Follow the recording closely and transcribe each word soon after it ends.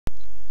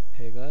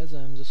Hey guys,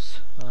 I'm just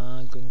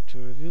going to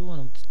review one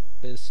of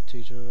the best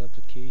Twitter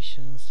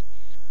applications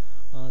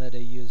that I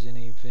use in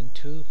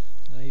Ubuntu.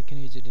 You can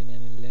use it in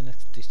any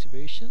Linux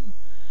distribution.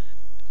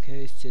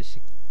 Okay, it's just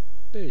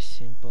very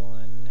simple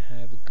and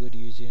have a good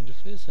user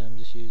interface. I'm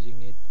just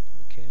using it.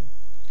 Okay,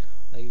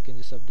 like you can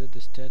just update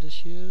the status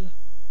here.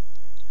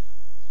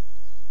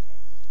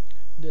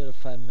 There are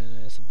 5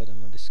 menus at the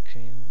bottom of the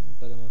screen,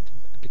 bottom of the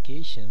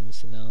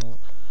applications. Now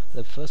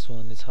the first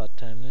one is hot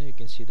time. Now you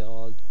can see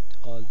all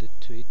the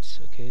tweets.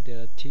 Okay,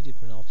 there are 3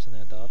 different options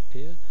at the up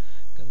here: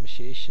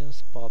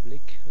 conversations,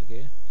 public,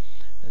 okay,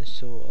 and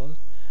show all.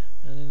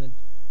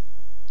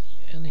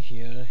 And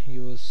here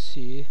you will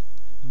see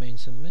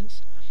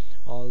mentionments,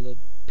 all the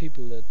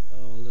people that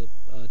all the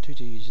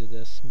Twitter users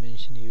that's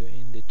mention you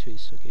in the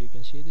tweets. Okay, you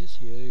can see this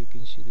here. You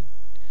can see the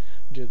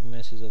direct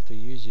message of the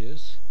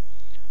users.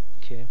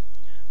 Okay,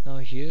 now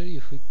here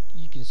you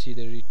can see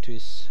the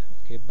retweets,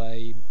 okay,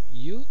 by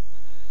you,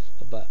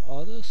 by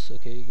others.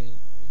 Okay, you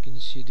can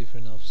see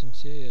different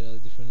options here. Here are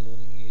different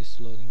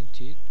loading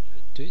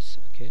tweets.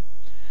 Okay,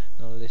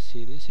 now let's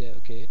see this. Yeah,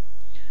 okay,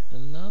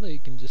 and now that you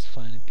can just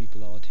find the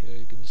people out here,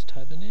 you can just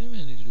type the name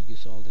and it will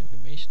give all the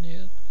information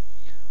here.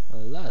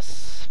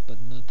 Last but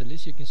not the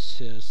least, you can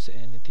search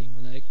anything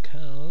like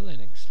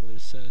Linux.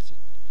 Let's search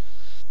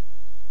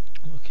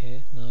it.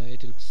 Okay, now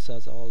it will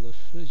search all the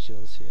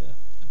visuals here.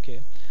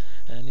 Okay,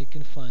 and you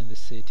can find the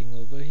setting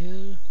over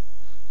here.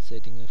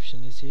 Setting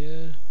option is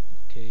here.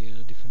 Okay, here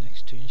are different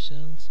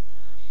extensions.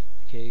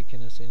 Okay, you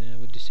can also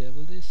enable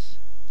disable this.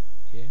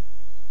 Okay,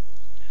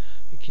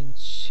 you can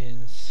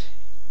change,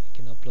 you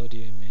can upload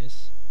your image.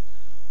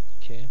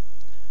 Okay,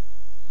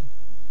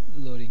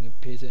 loading a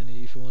page, and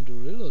if you want to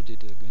reload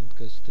it again,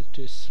 because the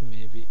twist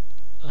maybe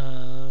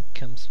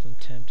comes from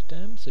time to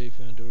time, so if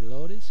you want to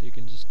reload it, so you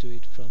can just do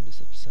it from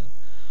this option.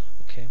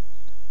 Okay,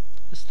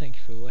 just thank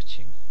you for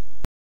watching.